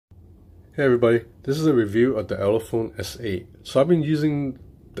Hey everybody, this is a review of the Elephone S8. So I've been using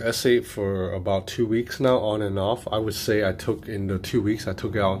the S8 for about 2 weeks now, on and off. I would say in the 2 weeks, I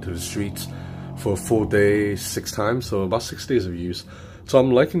took it out into the streets for a full day 6 times, so about 6 days of use. So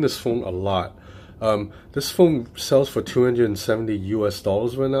I'm liking this phone a lot. This phone sells for $270 US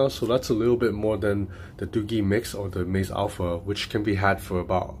right now, so that's a little bit more than the Doogie Mix or the Maze Alpha, which can be had for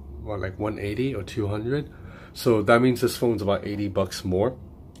about, like 180 or 200. So that means this phone's about 80 bucks more.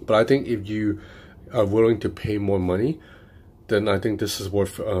 But I think if you are willing to pay more money, then I think this is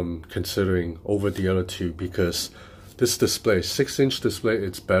worth considering over the other two, because this display, 6-inch display,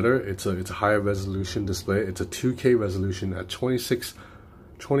 it's better. It's a higher resolution display. It's a 2K resolution at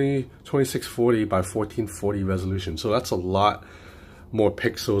 2640 by 1440 resolution. So that's a lot more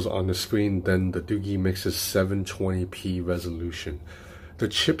pixels on the screen than the Doogie Mix's 720p resolution. The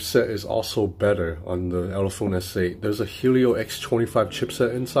chipset is also better on the Elephone S8. There's a Helio X25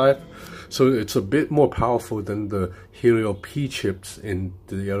 chipset inside, so it's a bit more powerful than the Helio P chips in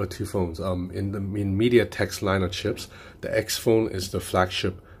the other two phones. In MediaTek's line of chips, the X phone is the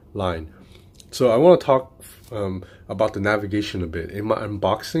flagship line. So I want to talk about the navigation a bit. In my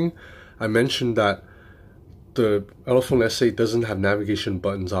unboxing, I mentioned that the Elephone S8 doesn't have navigation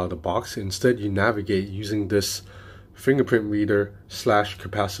buttons out of the box. Instead, you navigate using this fingerprint reader /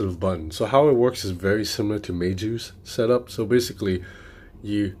 capacitive button. So how it works is very similar to Meiju's setup. So basically,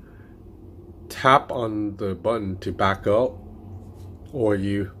 you tap on the button to back out, or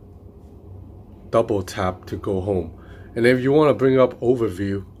you double tap to go home. And if you want to bring up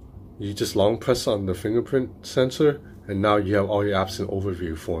overview, you just long press on the fingerprint sensor, and now you have all your apps in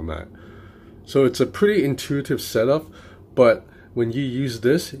overview format. So it's a pretty intuitive setup, but when you use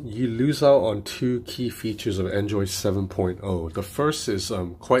this, you lose out on two key features of Android 7.0. The first is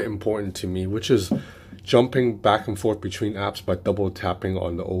quite important to me, which is jumping back and forth between apps by double tapping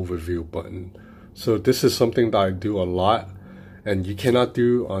on the overview button. So this is something that I do a lot, and you cannot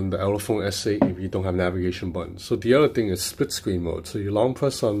do on the Elephone S8 if you don't have navigation buttons. So the other thing is split screen mode. So you long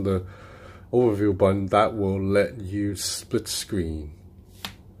press on the overview button, that will let you split screen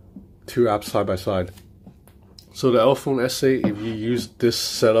two apps side by side. So the Elephone S8, if you use this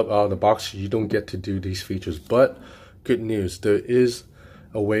setup out of the box, you don't get to do these features. But good news, there is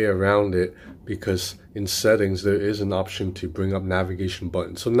a way around it, because in settings there is an option to bring up navigation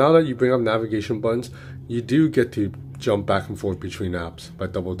buttons. So now that you bring up navigation buttons, you do get to jump back and forth between apps by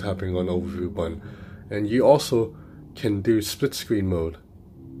double tapping on the overview button. And you also can do split screen mode.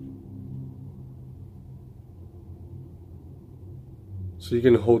 So you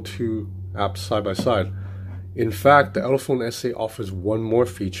can hold two apps side by side. In fact, the Elephone S8 offers one more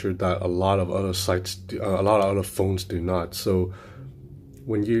feature that a lot of other phones do not. So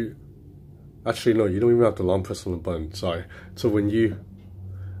when you, actually no, you don't even have to long press on the button, sorry. So when you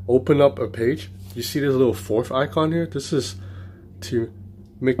open up a page, you see this little fourth icon here? This is to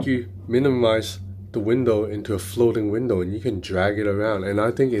make you minimize the window into a floating window, and you can drag it around. And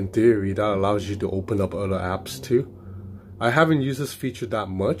I think in theory that allows you to open up other apps too. I haven't used this feature that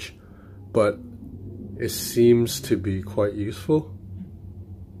much, but it seems to be quite useful.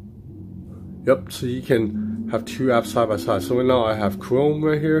 Yep, so you can have two apps side by side. So now I have Chrome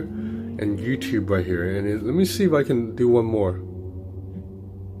right here and YouTube right here. And let me see if I can do one more.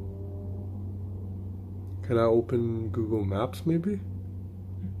 Can I open Google Maps maybe?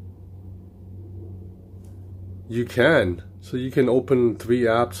 You can. So you can open 3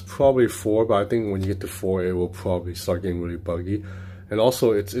 apps, probably 4, but I think when you get to 4 it will probably start getting really buggy. And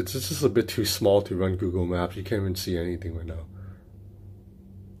also, it's just a bit too small to run Google Maps. You can't even see anything right now.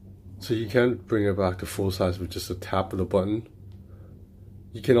 So you can bring it back to full size with just a tap of the button.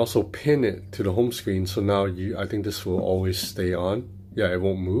 You can also pin it to the home screen. So now I think this will always stay on. Yeah, it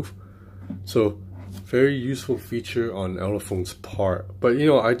won't move. So very useful feature on Elephone's part. But you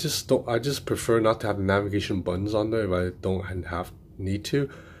know, I just prefer not to have the navigation buttons on there if I don't need to.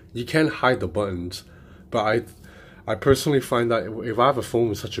 You can hide the buttons, but I personally find that if I have a phone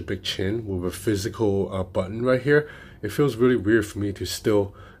with such a big chin with a physical button right here, it feels really weird for me to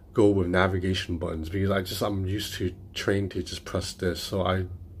still go with navigation buttons, because I'm used to trained to just press this. So I'm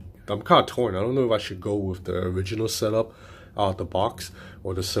kind of torn. I don't know if I should go with the original setup out of the box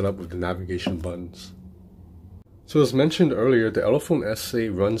or the setup with the navigation buttons. So as mentioned earlier, the Elephone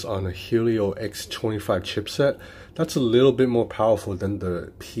S8 runs on a Helio X25 chipset. That's a little bit more powerful than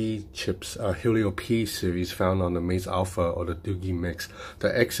the P chips, Helio P series found on the Maze Alpha or the Doogie Mix.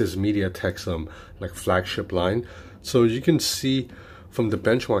 The X is MediaTek's like flagship line. So you can see from the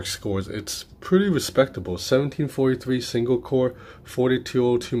benchmark scores, it's pretty respectable. 1743 single core,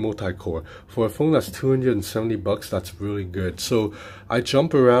 4202 multi-core. For a phone that's $270, that's really good. So I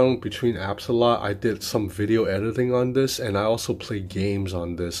jump around between apps a lot. I did some video editing on this, and I also play games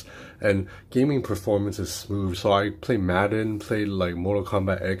on this. And gaming performance is smooth. So I play Madden, played like Mortal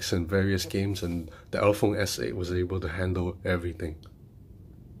Kombat X and various games, and the Elephone S8 was able to handle everything.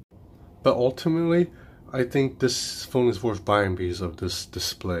 But ultimately, I think this phone is worth buying because of this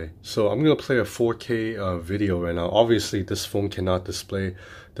display. So I'm going to play a 4K video right now. Obviously, this phone cannot display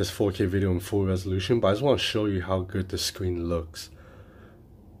this 4K video in full resolution, but I just want to show you how good the screen looks.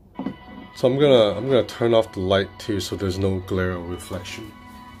 So I'm gonna turn off the light too, so there's no glare or reflection.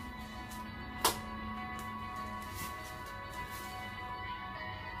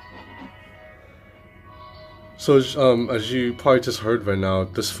 So as you probably just heard right now,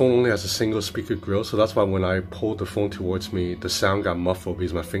 this phone only has a single speaker grill, so that's why when I pulled the phone towards me, the sound got muffled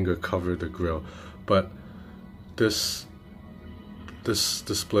because my finger covered the grill. But this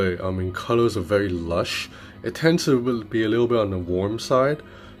display, in colors are very lush. It tends to be a little bit on the warm side,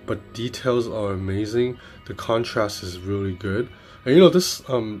 but details are amazing. The contrast is really good. And you know, this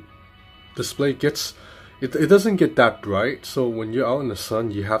display gets... It doesn't get that bright, so when you're out in the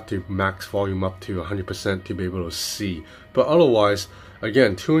sun, you have to max volume up to 100% to be able to see. But otherwise,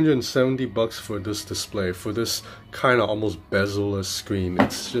 again, $270 for this display, for this kind of almost bezel-less screen,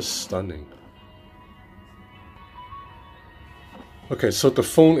 it's just stunning. Okay, so the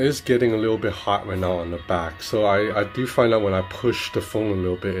phone is getting a little bit hot right now on the back. So I do find that when I push the phone a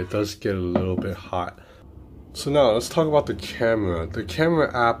little bit, it does get a little bit hot. So now let's talk about the camera. The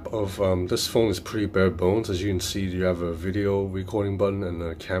camera app of this phone is pretty bare bones. As you can see, you have a video recording button and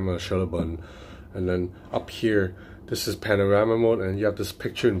a camera shutter button. And then up here, this is panorama mode, and you have this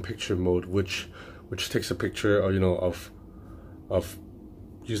picture-in-picture mode, which takes a picture, of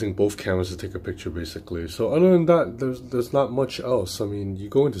using both cameras to take a picture, basically. So other than that, there's not much else. I mean, you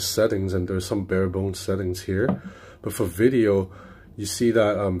go into settings, and there's some bare bones settings here. But for video, you see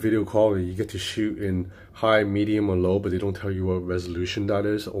that video quality, you get to shoot in high, medium, or low, but they don't tell you what resolution that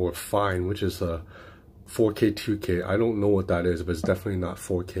is, or fine, which is a 4K, 2K. I don't know what that is, but it's definitely not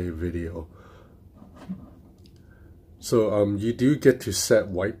 4K video. So you do get to set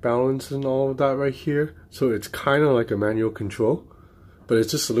white balance and all of that right here. So it's kind of like a manual control, but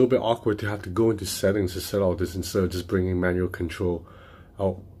it's just a little bit awkward to have to go into settings to set all this instead of just bringing manual control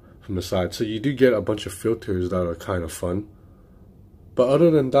out from the side. So you do get a bunch of filters that are kind of fun. But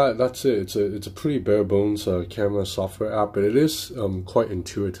other than that, that's it. It's a pretty bare bones camera software app, but it is quite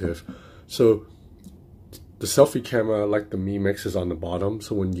intuitive. So the selfie camera, like the Mi Mix, is on the bottom.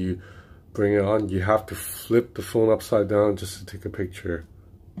 So when you bring it on, you have to flip the phone upside down just to take a picture.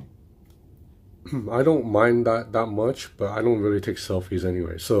 I don't mind that much, but I don't really take selfies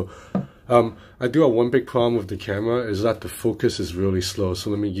anyway. So I do have one big problem with the camera, is that the focus is really slow.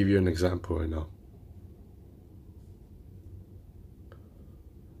 So let me give you an example right now.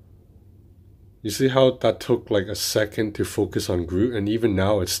 You see how that took like a second to focus on Groot, and even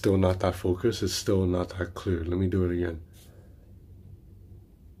now it's still not that focused, it's still not that clear. Let me do it again.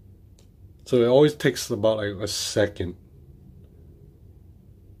 So it always takes about like a second.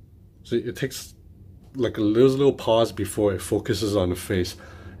 So it takes like a little pause before it focuses on the face.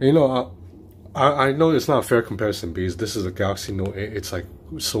 And you know, I know it's not a fair comparison because this is a Galaxy Note 8. It's like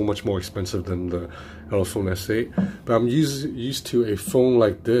so much more expensive than the Elephone S8. But I'm used to a phone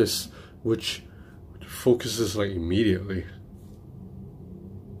like this, which focuses like immediately.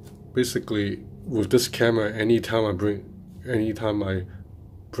 Basically, with this camera, anytime I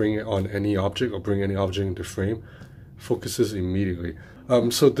bring it on any object or bring any object into frame, focuses immediately.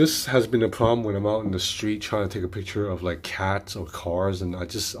 So this has been a problem when I'm out in the street trying to take a picture of like cats or cars, and I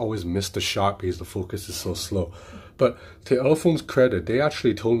just always miss the shot because the focus is so slow. But to Elephone's credit, they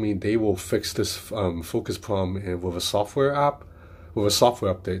actually told me they will fix this focus problem with a software app, with a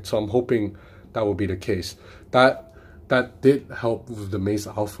software update. So I'm hoping that will be the case. That did help with the Maze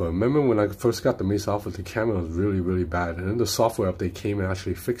Alpha. Remember when I first got the Maze Alpha, the camera was really bad, and then the software update came and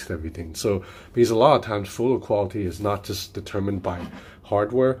actually fixed everything. So because a lot of times photo quality is not just determined by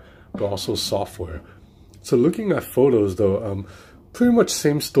hardware, but also software. So looking at photos though, pretty much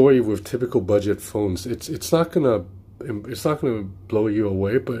same story with typical budget phones. It's not gonna blow you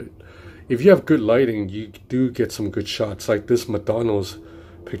away, but if you have good lighting, you do get some good shots. Like this McDonald's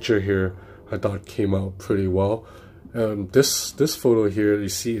picture here, I thought came out pretty well. This photo here, you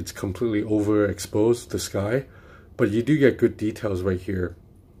see it's completely overexposed, the sky, but you do get good details right here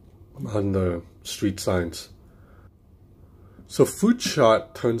on the street signs. So food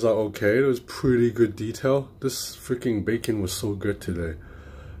shot turns out okay. It was pretty good detail. This freaking bacon was so good today.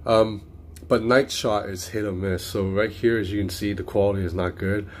 But night shot is hit or miss. So right here, as you can see, the quality is not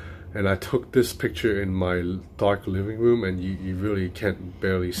good. And I took this picture in my dark living room, and you really can't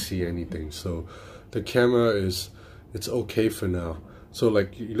barely see anything. So the camera it's okay for now. So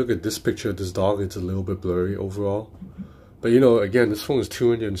like, you look at this picture of this dog, it's a little bit blurry overall. But you know, again, this phone is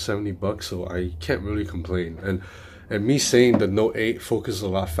 270 bucks, so I can't really complain. And me saying the Note 8 focuses a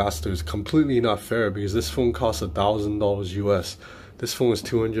lot faster is completely not fair, because this phone costs $1,000 US. This phone is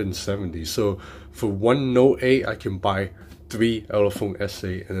 270. So for one Note 8, I can buy 3 Elephone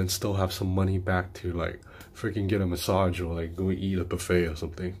S8 and then still have some money back to like freaking get a massage or like go eat a buffet or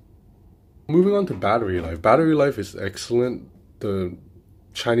something. Moving on to battery life. Battery life is excellent. The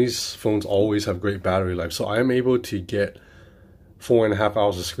Chinese phones always have great battery life. So I am able to get 4.5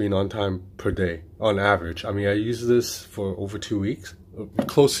 hours of screen on time per day on average. I mean, I use this for over 2 weeks,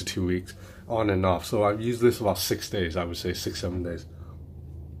 close to 2 weeks, on and off. So I've used this about 6 days, I would say 6-7 days.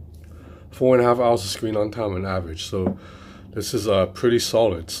 4.5 hours of screen on time on average. So this is pretty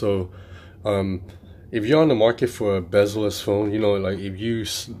solid. So if you're on the market for a bezel-less phone, you know, like if you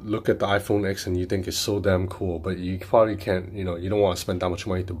look at the iPhone X and you think it's so damn cool, but you probably can't, you know, you don't want to spend that much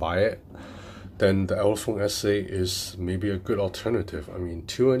money to buy it, then the Elephone S8 is maybe a good alternative. I mean,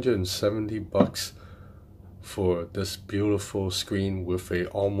 270 bucks for this beautiful screen with a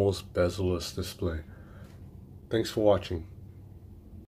almost bezel-less display. Thanks for watching.